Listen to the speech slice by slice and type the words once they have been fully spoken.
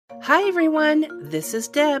Hi everyone, this is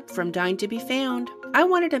Deb from Dying to Be Found. I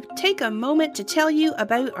wanted to take a moment to tell you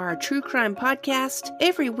about our true crime podcast.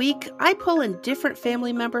 Every week, I pull in different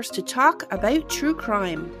family members to talk about true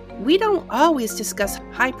crime. We don't always discuss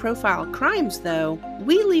high-profile crimes, though.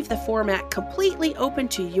 We leave the format completely open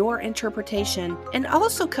to your interpretation and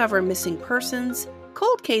also cover missing persons,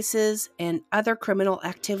 cold cases, and other criminal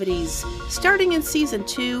activities. Starting in Season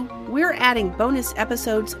 2, we're adding bonus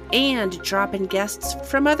episodes and drop-in guests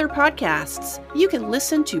from other podcasts. You can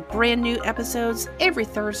listen to brand new episodes every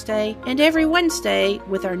Thursday and every Wednesday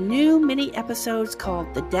with our new mini episodes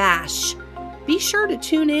called The Dash. Be sure to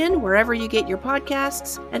tune in wherever you get your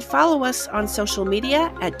podcasts and follow us on social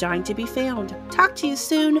media at Dying to Be Found. Talk to you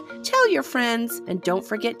soon, tell your friends, and don't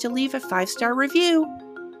forget to leave a 5-star review.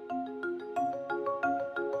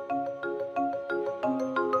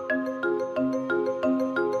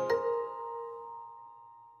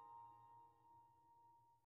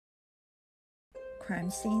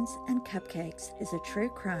 Crime Scenes and Cupcakes is a true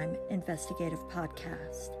crime investigative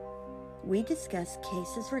podcast. We discuss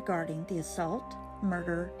cases regarding the assault,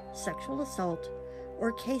 murder, sexual assault,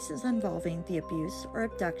 or cases involving the abuse or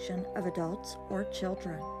abduction of adults or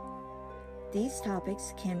children. These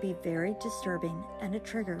topics can be very disturbing and a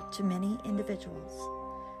trigger to many individuals,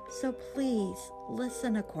 so please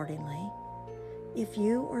listen accordingly. If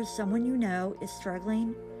you or someone you know is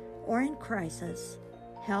struggling or in crisis,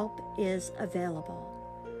 help is available.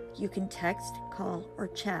 You can text, call, or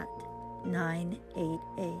chat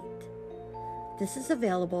 988. This is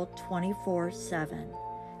available 24/7.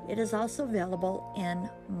 It is also available in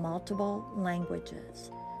multiple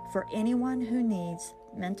languages for anyone who needs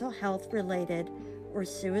mental health related or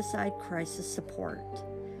suicide crisis support.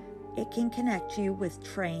 It can connect you with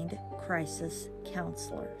trained crisis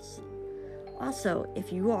counselors. Also,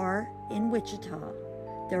 if you are in Wichita,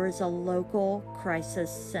 there is a local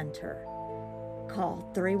crisis center. Call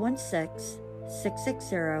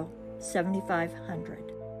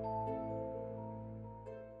 316-660-7500.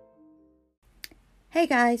 Hey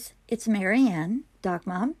guys, it's Marianne, Doc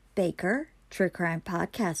Mom Baker, True Crime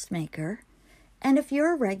Podcast Maker. And if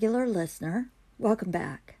you're a regular listener, welcome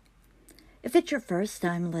back. If it's your first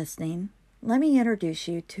time listening, let me introduce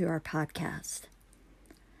you to our podcast.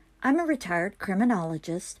 I'm a retired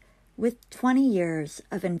criminologist with 20 years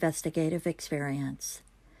of investigative experience.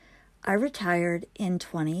 I retired in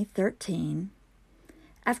 2013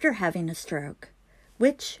 after having a stroke,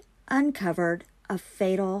 which uncovered a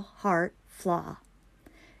fatal heart flaw.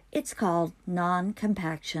 It's called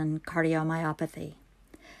non-compaction cardiomyopathy.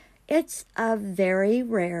 It's a very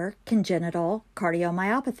rare congenital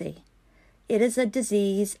cardiomyopathy. It is a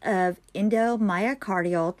disease of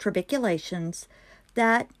endomyocardial trabeculations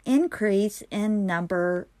that increase in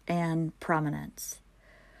number and prominence.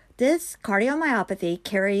 This cardiomyopathy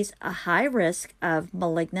carries a high risk of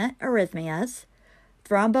malignant arrhythmias,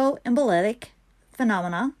 thromboembolic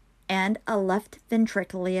phenomena, and a left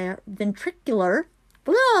ventricular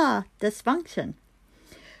dysfunction.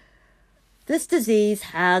 This disease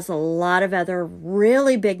has a lot of other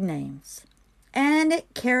really big names, and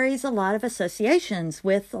it carries a lot of associations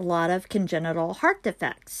with a lot of congenital heart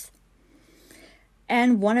defects.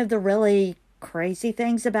 And one of the really crazy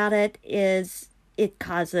things about it is it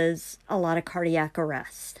causes a lot of cardiac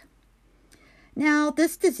arrest. Now,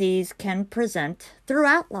 this disease can present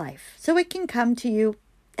throughout life, so it can come to you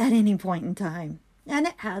at any point in time. And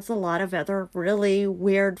it has a lot of other really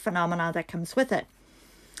weird phenomena that comes with it.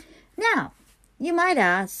 Now, you might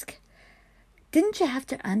ask, didn't you have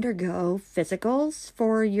to undergo physicals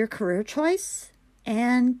for your career choice?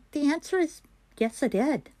 And the answer is yes, I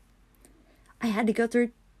did. I had to go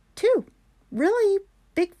through 2 really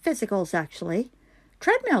big physicals, actually.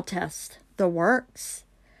 Treadmill test, the works.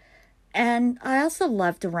 And I also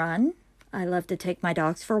love to run. I love to take my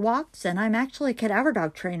dogs for walks, and I'm actually a cadaver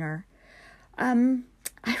dog trainer. I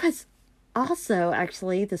was also,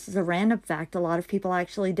 actually, this is a random fact a lot of people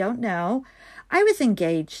actually don't know, I was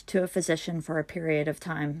engaged to a physician for a period of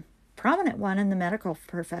time, prominent one in the medical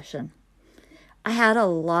profession. I had a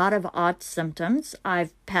lot of odd symptoms.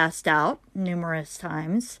 I've passed out numerous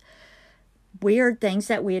times. Weird things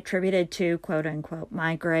that we attributed to quote-unquote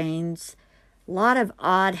migraines. A lot of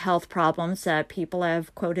odd health problems that people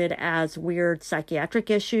have quoted as weird psychiatric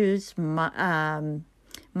issues,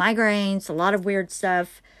 migraines, a lot of weird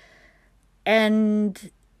stuff.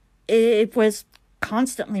 And it was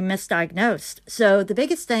constantly misdiagnosed. So the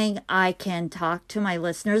biggest thing I can talk to my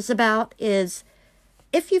listeners about is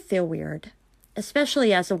if you feel weird,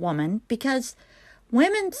 especially as a woman, because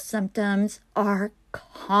women's symptoms are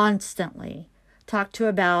constantly talked to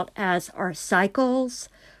about as our cycles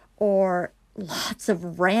or lots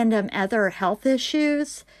of random other health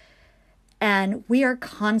issues, and we are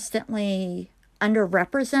constantly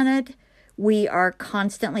underrepresented. We are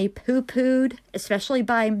constantly poo-pooed, especially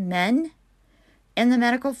by men in the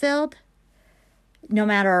medical field, no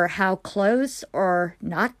matter how close or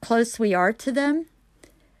not close we are to them.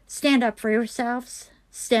 Stand up for yourselves,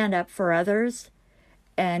 stand up for others,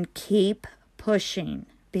 and keep pushing,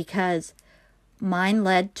 because mine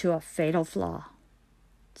led to a fatal flaw.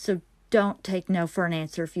 So don't take no for an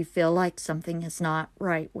answer if you feel like something is not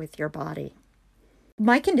right with your body.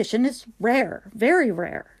 My condition is rare, very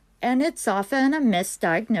rare, and it's often a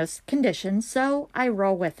misdiagnosed condition, so I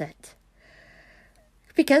roll with it.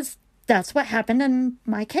 Because that's what happened in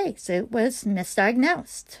my case. It was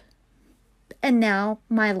misdiagnosed. And now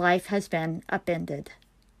my life has been upended.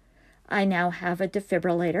 I now have a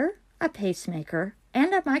defibrillator, a pacemaker,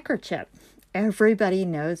 and a microchip. Everybody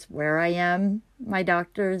knows where I am, my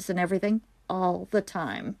doctors and everything, all the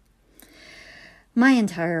time. My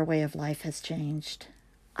entire way of life has changed.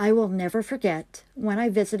 I will never forget when I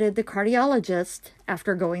visited the cardiologist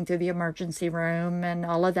after going through the emergency room and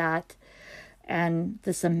all of that. And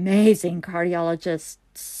this amazing cardiologist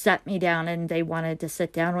sat me down, and they wanted to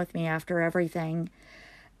sit down with me after everything.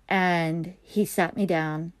 And he sat me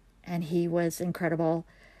down, and he was incredible.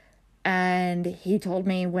 And he told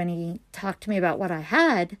me, when he talked to me about what I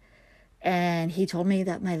had, and he told me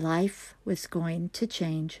that my life was going to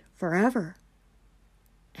change forever.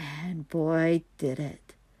 And boy, did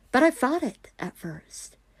it. But I fought it at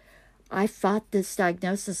first. I fought this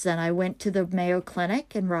diagnosis, and I went to the Mayo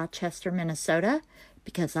Clinic in Rochester, Minnesota,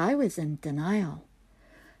 because I was in denial.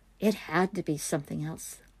 It had to be something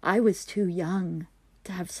else. I was too young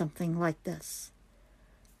to have something like this.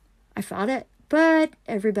 I fought it, but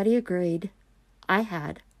everybody agreed I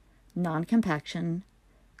had non-compaction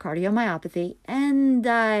cardiomyopathy, and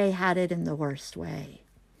I had it in the worst way.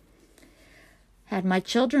 Had my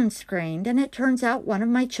children screened, and it turns out one of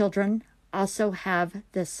my children also have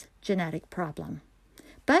this genetic problem.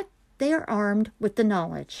 But they are armed with the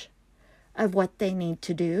knowledge of what they need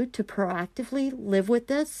to do to proactively live with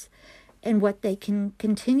this, and what they can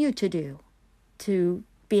continue to do to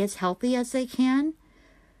be as healthy as they can,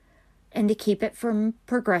 and to keep it from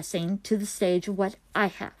progressing to the stage of what I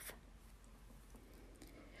have.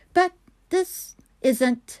 But this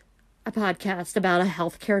isn't a podcast about a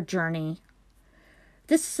healthcare journey.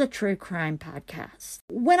 This is a true crime podcast.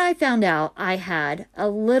 When I found out I had a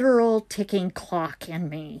literal ticking clock in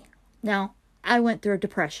me, now I went through a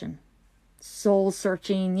depression, soul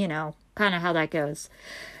searching, kind of how that goes.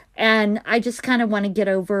 And I just kind of want to get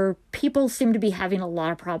over, people seem to be having a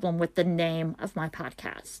lot of problem with the name of my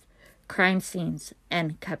podcast, Crime Scenes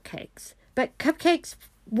and Cupcakes. But cupcakes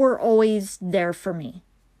were always there for me.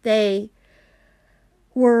 They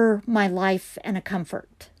were my life and a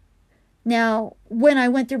comfort. Now, when I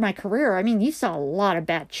went through my career, you saw a lot of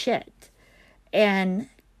bad shit. And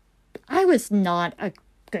I was not a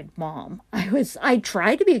good mom. I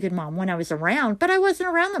tried to be a good mom when I was around, but I wasn't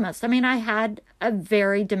around the most. I had a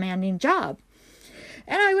very demanding job.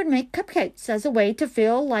 And I would make cupcakes as a way to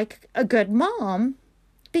feel like a good mom,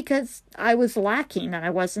 because I was lacking and I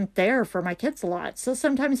wasn't there for my kids a lot. So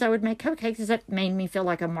sometimes I would make cupcakes that made me feel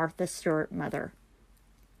like a Martha Stewart mother.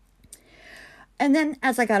 And then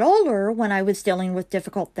as I got older, when I was dealing with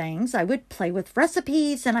difficult things, I would play with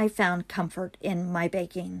recipes, and I found comfort in my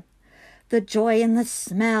baking. The joy in the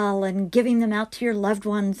smell and giving them out to your loved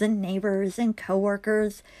ones and neighbors and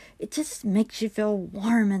coworkers, it just makes you feel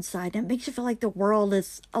warm inside. It makes you feel like the world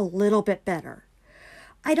is a little bit better.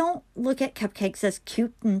 I don't look at cupcakes as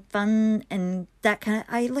cute and fun and that kind of,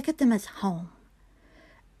 I look at them as home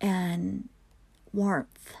and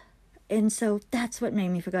warmth. And so that's what made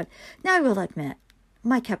me feel good. Now I will admit,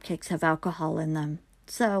 my cupcakes have alcohol in them.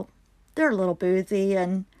 So they're a little boozy,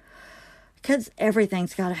 and because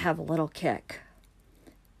everything's got to have a little kick.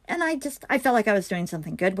 And I felt like I was doing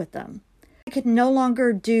something good with them. I could no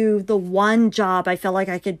longer do the one job I felt like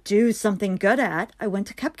I could do something good at. I went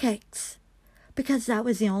to cupcakes, because that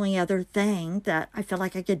was the only other thing that I felt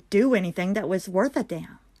like I could do anything that was worth a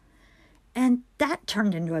damn. And that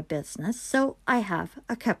turned into a business, so I have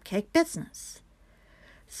a cupcake business.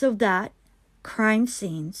 So that Crime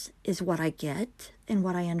Scenes is what I get and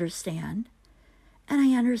what I understand. And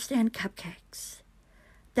I understand cupcakes.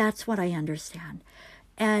 That's what I understand.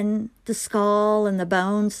 And the skull and the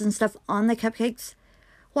bones and stuff on the cupcakes,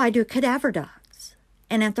 well, I do cadaver dogs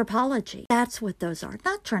and anthropology. That's what those are.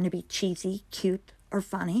 Not trying to be cheesy, cute, or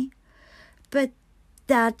funny, but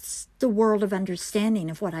that's the world of understanding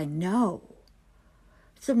of what I know.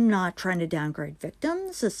 So I'm not trying to downgrade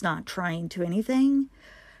victims. It's not trying to anything.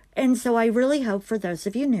 And so I really hope for those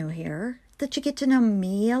of you new here that you get to know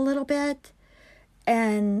me a little bit.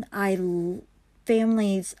 And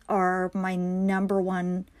families are my number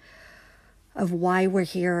one of why we're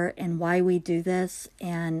here and why we do this.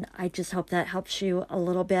 And I just hope that helps you a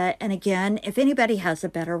little bit. And again, if anybody has a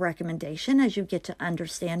better recommendation as you get to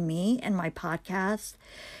understand me and my podcast,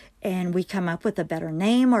 and we come up with a better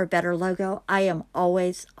name or a better logo, I am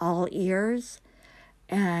always all ears.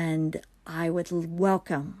 And I would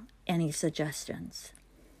welcome any suggestions.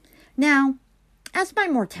 Now, as my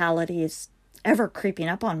mortality is ever creeping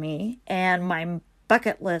up on me and my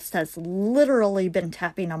bucket list has literally been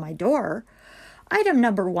tapping on my door, item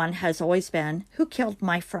number 1 has always been who killed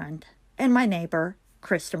my friend and my neighbor,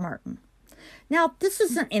 Krista Martin. Now, this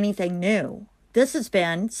isn't anything new. This has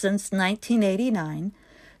been since 1989,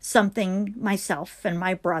 something myself and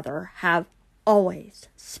my brother have always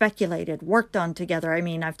speculated, worked on together. I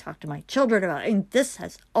mean, I've talked to my children about it, and this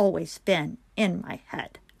has always been in my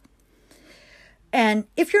head. And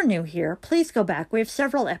if you're new here, please go back. We have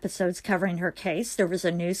several episodes covering her case. There was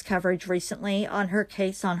a news coverage recently on her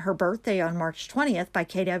case on her birthday on March 20th by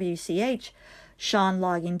KWCH. Sean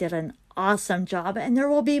Logging did an awesome job, and there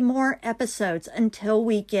will be more episodes until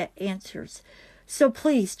we get answers. So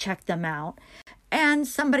please check them out. And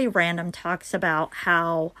somebody random talks about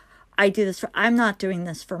how I do this. I'm not doing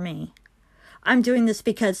this for me. I'm doing this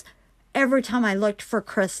because every time I looked for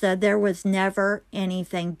Krista, there was never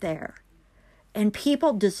anything there. And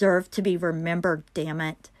people deserve to be remembered, damn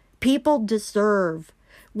it. People deserve,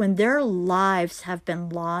 when their lives have been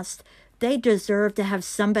lost, they deserve to have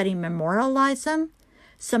somebody memorialize them,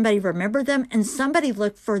 somebody remember them, and somebody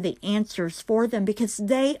look for the answers for them because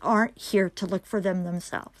they aren't here to look for them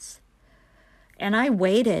themselves. And I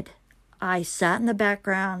waited. I sat in the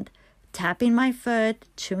background, tapping my foot,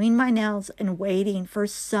 chewing my nails, and waiting for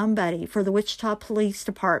somebody, for the Wichita Police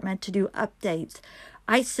Department to do updates.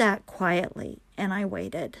 I sat quietly and I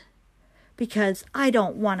waited because I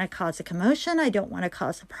don't want to cause a commotion. I don't want to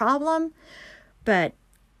cause a problem. But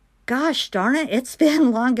gosh darn it, it's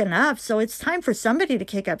been long enough. So it's time for somebody to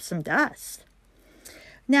kick up some dust.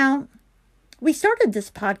 Now, we started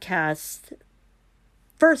this podcast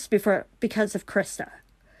first because of Krista.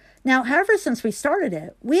 Now, however, since we started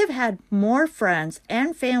it, we have had more friends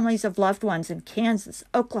and families of loved ones in Kansas,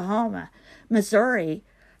 Oklahoma, Missouri,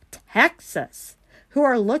 Texas, who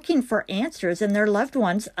are looking for answers in their loved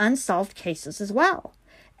ones' unsolved cases as well.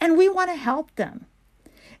 And we want to help them.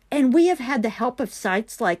 And we have had the help of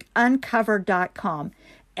sites like uncover.com.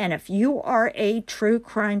 And if you are a true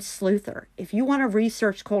crime sleuther, if you want to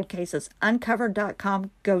research cold cases,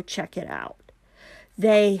 uncover.com, go check it out.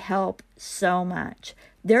 They help so much.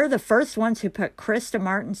 They're the first ones who put Krista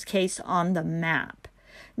Martin's case on the map.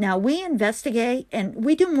 Now, we investigate and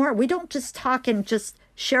we do more. We don't just talk and just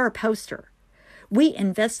share a poster. We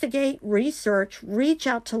investigate, research, reach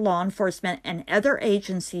out to law enforcement and other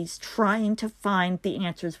agencies trying to find the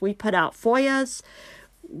answers. We put out FOIAs.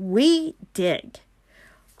 We dig.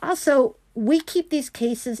 Also, we keep these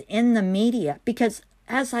cases in the media because,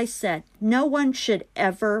 as I said, no one should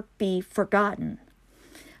ever be forgotten.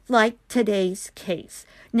 Like today's case.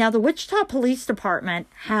 Now, the Wichita Police Department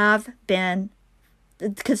have been,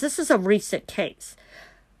 because this is a recent case.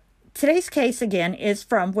 Today's case, again, is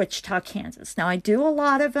from Wichita, Kansas. Now, I do a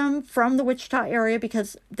lot of them from the Wichita area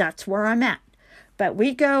because that's where I'm at. But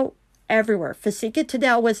we go everywhere. Fasika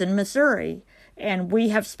Tadell was in Missouri, and we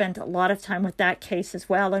have spent a lot of time with that case as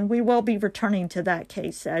well. And we will be returning to that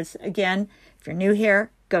case as, again, if you're new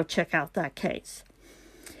here, go check out that case.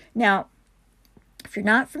 Now, if you're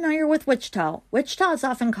not familiar with Wichita, Wichita is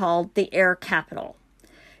often called the air capital.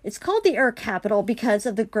 It's called the air capital because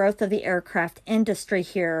of the growth of the aircraft industry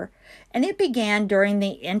here, and it began during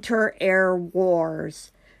the inter-air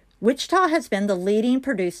wars. Wichita has been the leading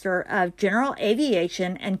producer of general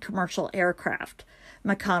aviation and commercial aircraft.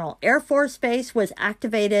 McConnell Air Force Base was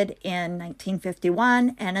activated in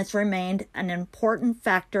 1951 and has remained an important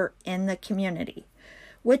factor in the community.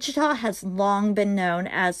 Wichita has long been known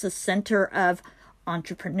as the center of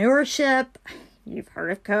entrepreneurship. You've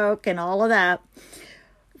heard of Coke and all of that.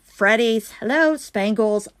 Freddy's, hello,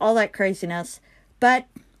 Spangles, all that craziness. But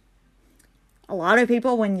a lot of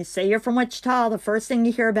people, when you say you're from Wichita, the first thing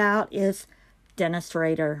you hear about is Dennis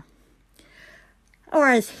Rader. Or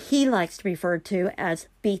as he likes to be referred to as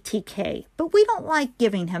BTK. But we don't like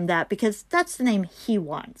giving him that because that's the name he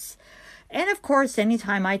wants. And of course,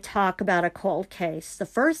 anytime I talk about a cold case, the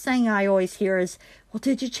first thing I always hear is, well,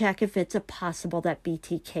 did you check if it's possible that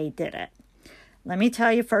BTK did it? Let me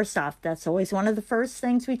tell you first off, that's always one of the first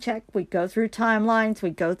things we check. We go through timelines, we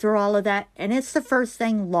go through all of that, and it's the first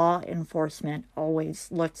thing law enforcement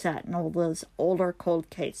always looks at in all those older cold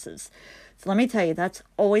cases. So let me tell you, that's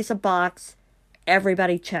always a box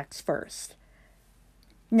everybody checks first.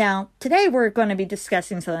 Now, today we're going to be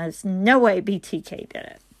discussing something that's no way BTK did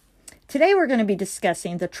it. Today we're going to be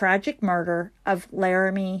discussing the tragic murder of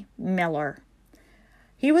Laramie Miller.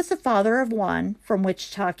 He was the father of one from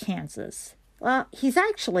Wichita, Kansas. Well, he's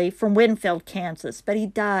actually from Winfield, Kansas, but he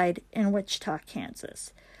died in Wichita,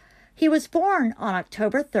 Kansas. He was born on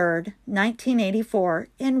October 3rd, 1984,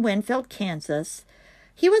 in Winfield, Kansas.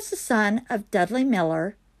 He was the son of Dudley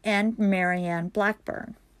Miller and Marianne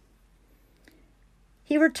Blackburn.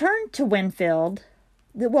 He returned to Winfield.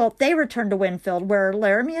 They returned to Winfield, where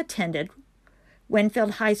Laramie attended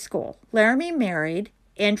Winfield High School. Laramie married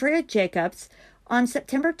Andrea Jacobs on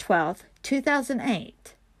September 12th,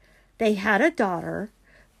 2008. They had a daughter,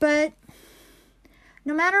 but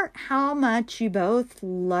no matter how much you both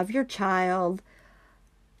love your child,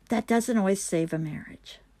 that doesn't always save a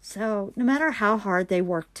marriage. So no matter how hard they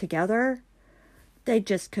worked together, they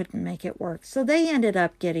just couldn't make it work. So they ended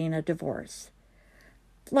up getting a divorce.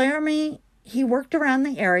 Laramie, he worked around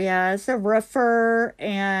the area as a roofer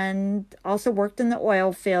and also worked in the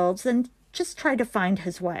oil fields and just tried to find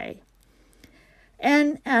his way.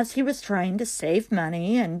 And as he was trying to save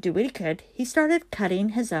money and do what he could, he started cutting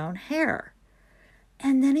his own hair.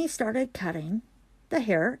 And then he started cutting the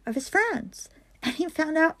hair of his friends. And he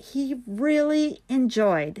found out he really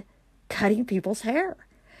enjoyed cutting people's hair.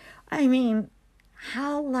 I mean,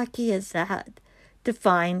 how lucky is that to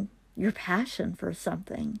find your passion for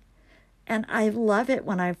something? And I love it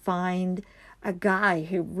when I find a guy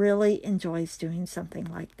who really enjoys doing something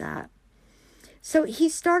like that. So he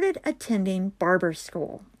started attending barber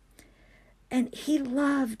school, and he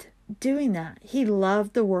loved doing that. He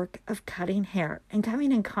loved the work of cutting hair and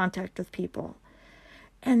coming in contact with people.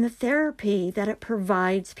 And the therapy that it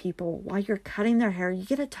provides people while you're cutting their hair, you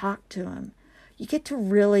get to talk to them. You get to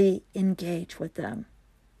really engage with them.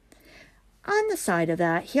 On the side of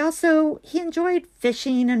that, he enjoyed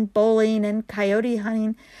fishing and bowling and coyote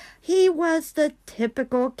hunting. He was the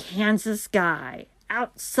typical Kansas guy,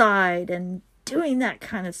 outside and doing that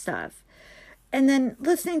kind of stuff, and then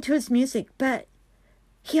listening to his music. But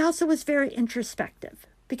he also was very introspective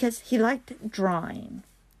because he liked drawing.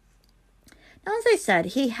 Now, as I said,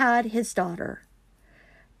 he had his daughter,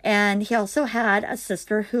 and he also had a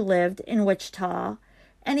sister who lived in Wichita,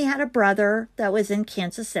 and he had a brother that was in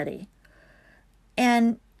Kansas City.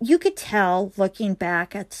 And you could tell, looking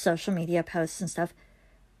back at social media posts and stuff,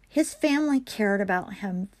 his family cared about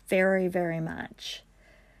him very, very much.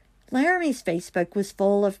 Laramie's Facebook was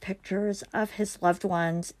full of pictures of his loved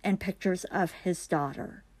ones and pictures of his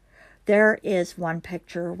daughter. There is one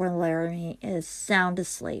picture where Laramie is sound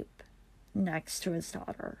asleep next to his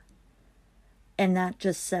daughter. And that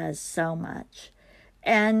just says so much.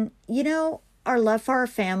 And, our love for our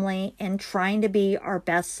family and trying to be our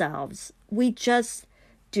best selves, we just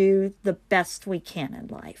do the best we can in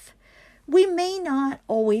life. We may not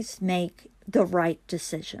always make the right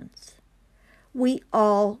decisions. We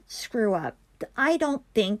all screw up. I don't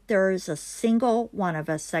think there is a single one of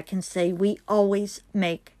us that can say we always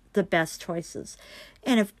make the best choices.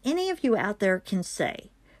 And if any of you out there can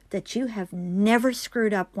say that you have never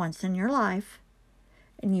screwed up once in your life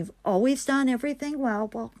and you've always done everything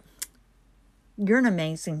well, you're an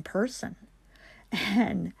amazing person.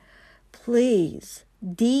 And please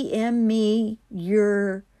DM me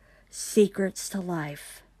your secrets to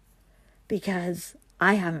life, because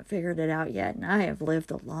I haven't figured it out yet, and I have lived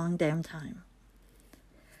a long damn time.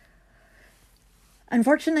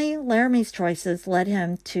 Unfortunately, Laramie's choices led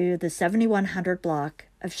him to the 7100 block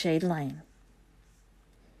of Shade Lane.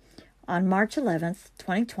 On March 11th,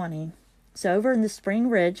 2020, so over in the Spring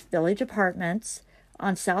Ridge Village Apartments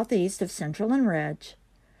on southeast of Central and Ridge,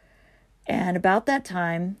 and about that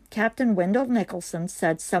time, Captain Wendell Nicholson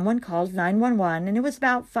said someone called 911, and it was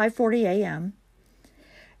about 5:40 a.m.,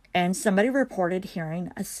 and somebody reported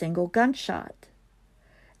hearing a single gunshot.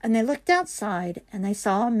 And they looked outside, and they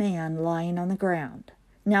saw a man lying on the ground.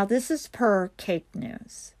 Now, this is per Cape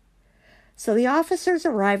News. So the officers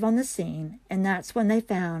arrive on the scene, and that's when they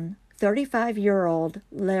found 35-year-old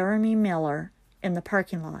Laramie Miller in the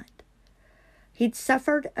parking lot. He'd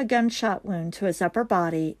suffered a gunshot wound to his upper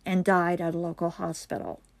body and died at a local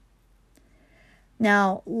hospital.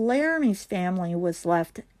 Now, Laramie's family was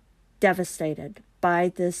left devastated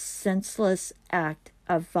by this senseless act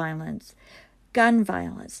of violence, gun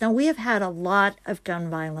violence. Now, we have had a lot of gun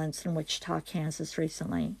violence in Wichita, Kansas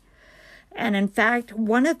recently. And in fact,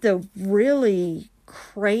 one of the really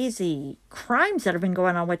crazy crimes that have been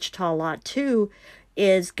going on in Wichita a lot too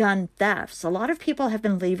is gun thefts. A lot of people have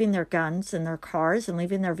been leaving their guns in their cars and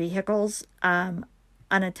leaving their vehicles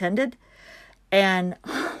unattended. And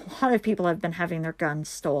a lot of people have been having their guns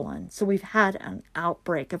stolen. So we've had an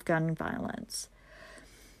outbreak of gun violence.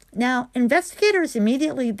 Now, investigators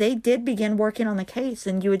immediately, they did begin working on the case,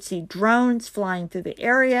 and you would see drones flying through the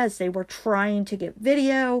area as they were trying to get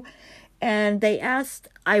video. And they asked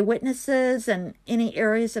eyewitnesses and any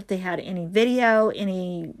areas if they had any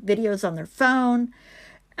videos on their phone.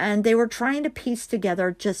 And they were trying to piece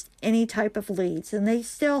together just any type of leads. And they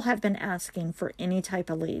still have been asking for any type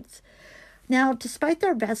of leads. Now, despite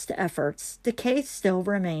their best efforts, the case still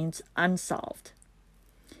remains unsolved.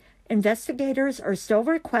 Investigators are still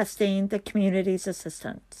requesting the community's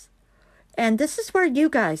assistance. And this is where you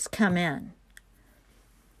guys come in.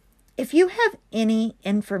 If you have any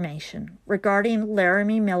information regarding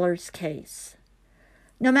Laramie Miller's case,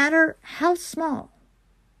 no matter how small,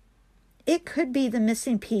 it could be the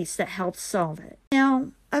missing piece that helps solve it.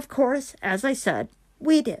 Now, of course, as I said,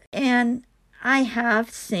 we did. And I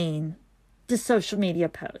have seen the social media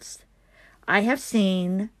posts. I have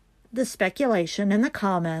seen the speculation in the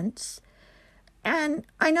comments. And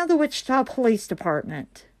I know the Wichita Police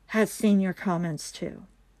Department has seen your comments too.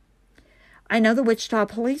 I know the Wichita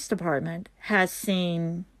Police Department has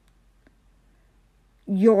seen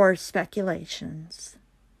your speculations.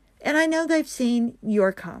 And I know they've seen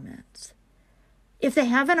your comments. If they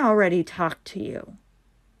haven't already talked to you,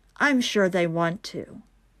 I'm sure they want to.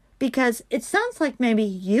 Because it sounds like maybe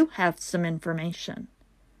you have some information.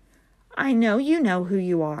 I know you know who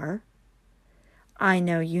you are. I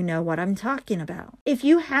know you know what I'm talking about. If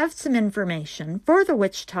you have some information for the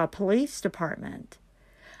Wichita Police Department,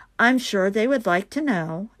 I'm sure they would like to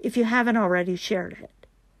know if you haven't already shared it.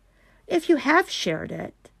 If you have shared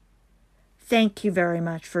it, thank you very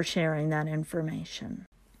much for sharing that information.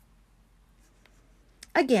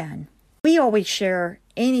 Again, we always share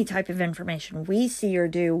any type of information we see or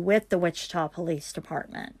do with the Wichita Police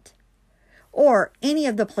Department or any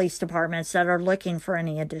of the police departments that are looking for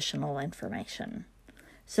any additional information.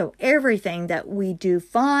 So everything that we do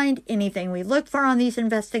find, anything we look for on these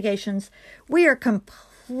investigations, we are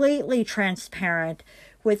completely transparent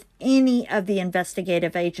with any of the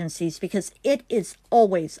investigative agencies because it is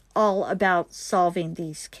always all about solving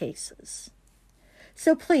these cases.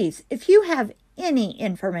 So please, if you have any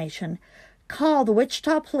information, call the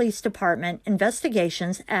Wichita Police Department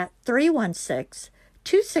Investigations at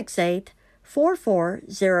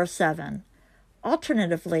 316-268-4407.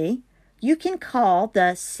 Alternatively, you can call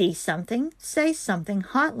the See Something, Say Something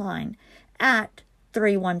hotline at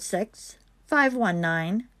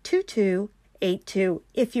 316-519-2282.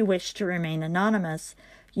 If you wish to remain anonymous,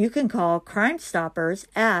 you can call Crime Stoppers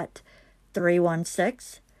at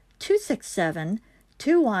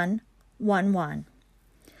 316-267-2111.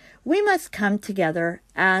 We must come together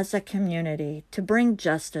as a community to bring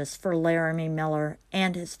justice for Laramie Miller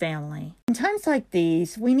and his family. In times like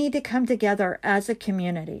these, we need to come together as a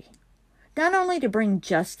community, not only to bring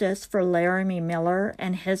justice for Laramie Miller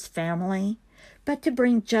and his family, but to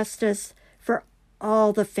bring justice for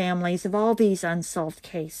all the families of all these unsolved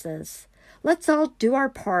cases. Let's all do our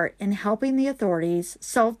part in helping the authorities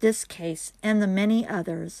solve this case and the many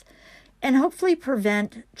others, and hopefully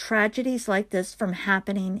prevent tragedies like this from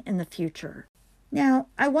happening in the future. Now,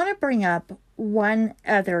 I want to bring up one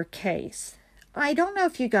other case. I don't know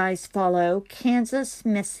if you guys follow Kansas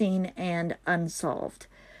Missing and Unsolved.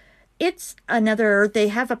 It's another, they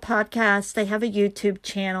have a podcast, they have a YouTube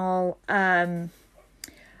channel.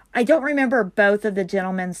 I don't remember both of the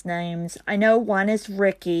gentlemen's names. I know one is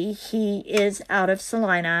Ricky. He is out of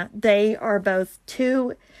Salina. They are both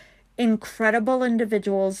two incredible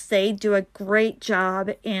individuals. They do a great job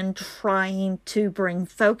in trying to bring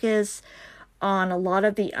focus on a lot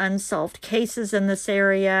of the unsolved cases in this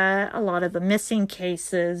area, a lot of the missing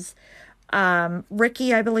cases.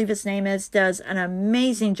 Ricky, I believe his name is, does an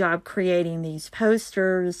amazing job creating these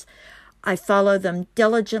posters. I follow them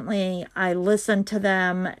diligently. I listen to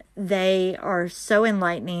them. They are so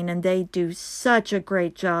enlightening and they do such a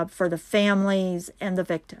great job for the families and the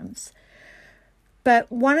victims.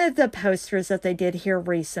 But one of the posters that they did here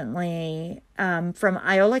recently from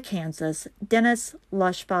Iola, Kansas, Dennis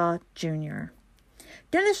Lushbough Jr.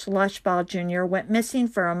 Dennis Lushbough Jr. went missing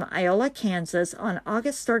from Iola, Kansas on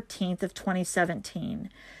August 13th of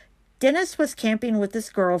 2017. Dennis was camping with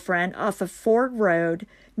his girlfriend off of Ford Road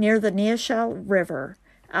near the Neosho River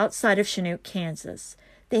outside of Chinook, Kansas.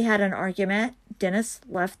 They had an argument. Dennis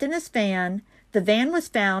left in his van. The van was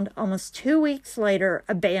found almost 2 weeks later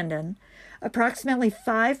abandoned. approximately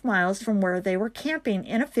 5 miles from where they were camping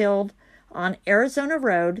in a field on Arizona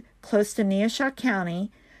Road close to Neosho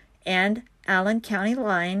County and Allen County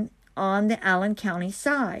line on the Allen County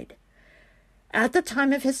side. At the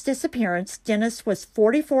time of his disappearance, Dennis was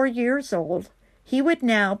 44 years old. He would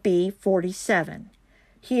now be 47.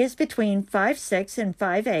 He is between 5'6" and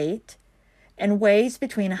 5'8", and weighs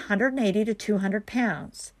between 180 to 200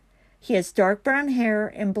 pounds. He has dark brown hair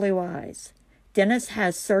and blue eyes. Dennis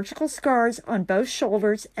has surgical scars on both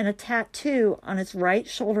shoulders and a tattoo on his right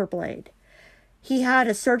shoulder blade. He had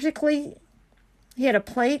a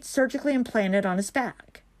plate surgically implanted on his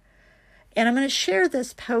back. And I'm going to share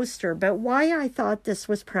this poster, but why I thought this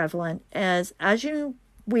was prevalent is,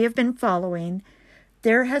 we have been following,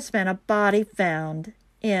 there has been a body found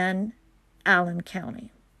in Allen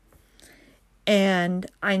County. And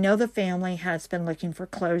I know the family has been looking for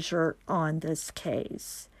closure on this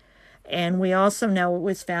case. And we also know it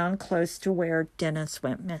was found close to where Dennis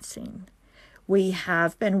went missing. We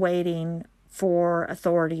have been waiting for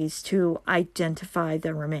authorities to identify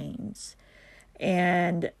the remains.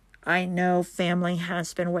 And I know family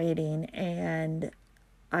has been waiting, and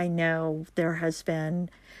I know there has been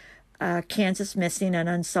Kansas Missing and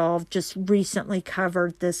Unsolved just recently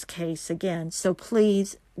covered this case again. So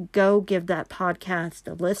please go give that podcast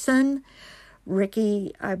a listen.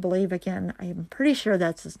 Ricky, I believe, again, I'm pretty sure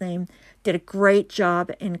that's his name, did a great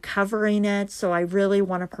job in covering it. So I really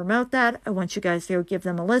want to promote that. I want you guys to go give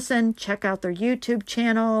them a listen. Check out their YouTube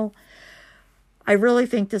channel. I really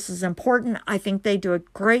think this is important. I think they do a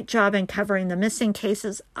great job in covering the missing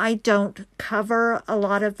cases. I don't cover a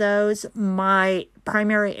lot of those. My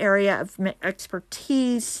primary area of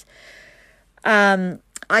expertise,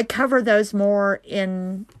 I cover those more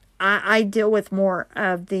in, I deal with more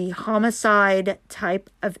of the homicide type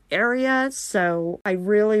of area. So I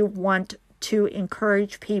really want to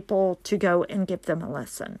encourage people to go and give them a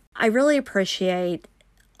listen. I really appreciate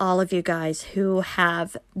all of you guys who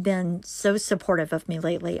have been so supportive of me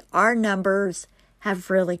lately. Our numbers have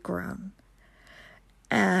really grown.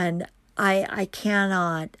 And I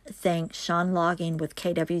cannot thank Sean Logging with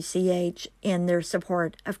KWCH in their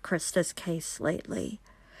support of Krista's case lately.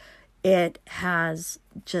 It has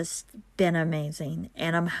just been amazing.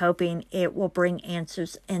 And I'm hoping it will bring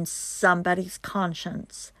answers and somebody's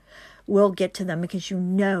conscience will get to them, because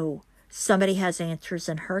somebody has answers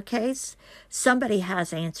in her case. Somebody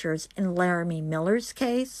has answers in Laramie Miller's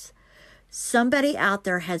case. Somebody out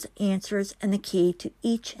there has answers and the key to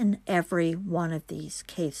each and every one of these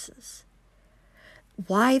cases.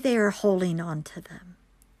 Why they are holding on to them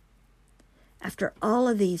after all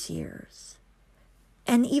of these years,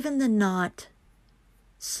 and even the not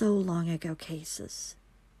so long ago cases.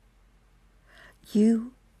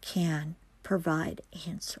 You can provide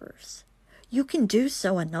answers. You can do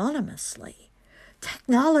so anonymously.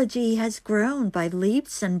 Technology has grown by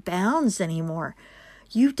leaps and bounds anymore.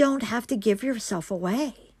 You don't have to give yourself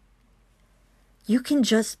away. You can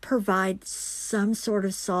just provide some sort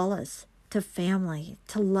of solace to family,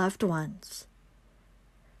 to loved ones.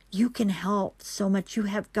 You can help so much. You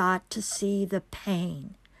have got to see the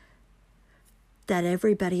pain that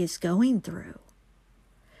everybody is going through.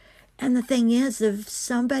 And the thing is, if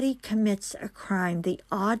somebody commits a crime, the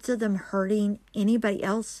odds of them hurting anybody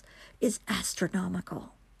else is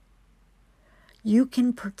astronomical. You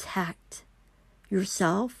can protect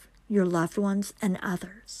yourself, your loved ones, and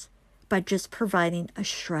others by just providing a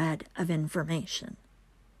shred of information.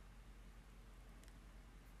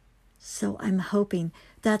 So I'm hoping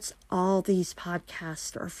that's all these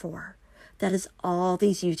podcasts are for. That is all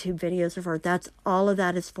these YouTube videos are for. That's all of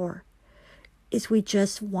that is for. Is we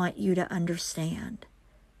just want you to understand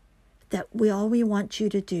that all we want you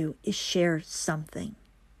to do is share something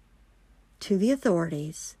to the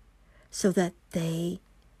authorities so that they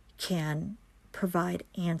can provide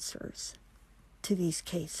answers to these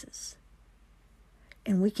cases.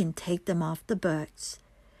 And we can take them off the books,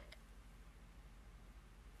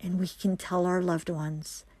 and we can tell our loved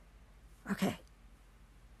ones, okay,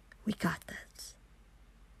 we got this.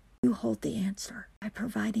 You hold the answer by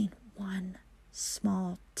providing one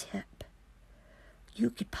small tip. You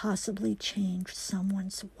could possibly change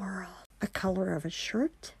someone's world. A color of a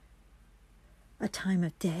shirt, a time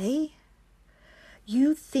of day.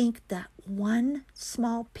 You think that one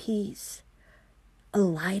small piece, a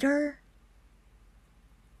lighter,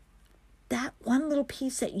 that one little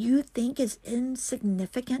piece that you think is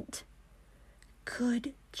insignificant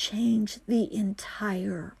could change the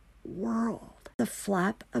entire world. The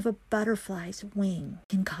flap of a butterfly's wing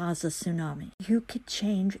can cause a tsunami. You could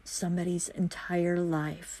change somebody's entire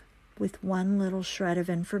life with one little shred of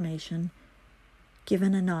information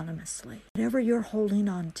given anonymously. Whatever you're holding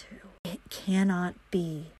on to, it cannot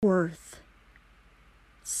be worth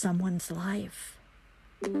someone's life.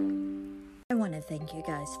 I want to thank you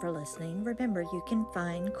guys for listening. Remember, you can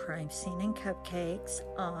find Crime Scene and Cupcakes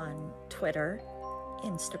on Twitter,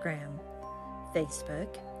 Instagram,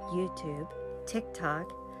 Facebook, YouTube,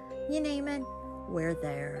 TikTok, you name it, we're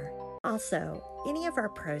there. Also, any of our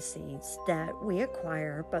proceeds that we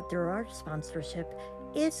acquire, but through our sponsorship,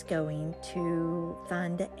 is going to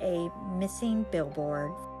fund a missing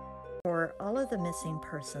billboard for all of the missing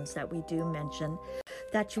persons that we do mention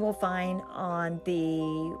that you will find on the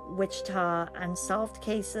Wichita unsolved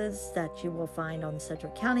cases, that you will find on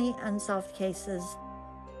Sedgwick County unsolved cases.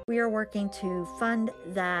 We are working to fund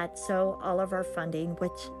that, so all of our funding,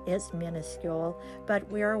 which is minuscule, but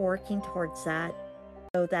we are working towards that.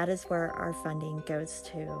 So that is where our funding goes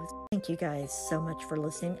to. Thank you guys so much for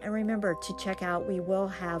listening. And remember to check out, we will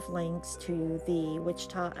have links to the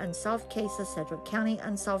Wichita unsolved cases, Sedgwick County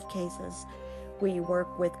unsolved cases. We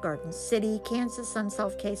work with Garden City, Kansas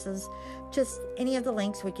unsolved cases. Just any of the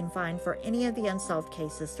links we can find for any of the unsolved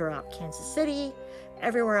cases throughout Kansas City.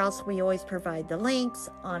 Everywhere else, we always provide the links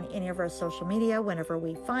on any of our social media whenever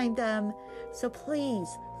we find them. So please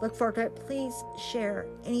look forward to it. Please share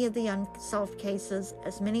any of the unsolved cases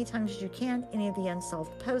as many times as you can, any of the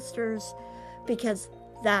unsolved posters, because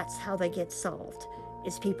that's how they get solved,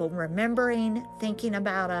 is people remembering, thinking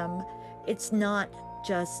about them. It's not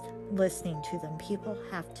just listening to them. People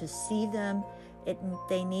have to see them.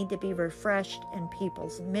 They need to be refreshed in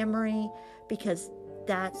people's memory, because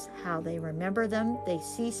that's how they remember them. They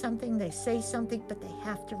see something, they say something, but they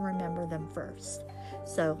have to remember them first.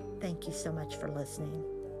 So thank you so much for listening.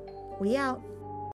 We out.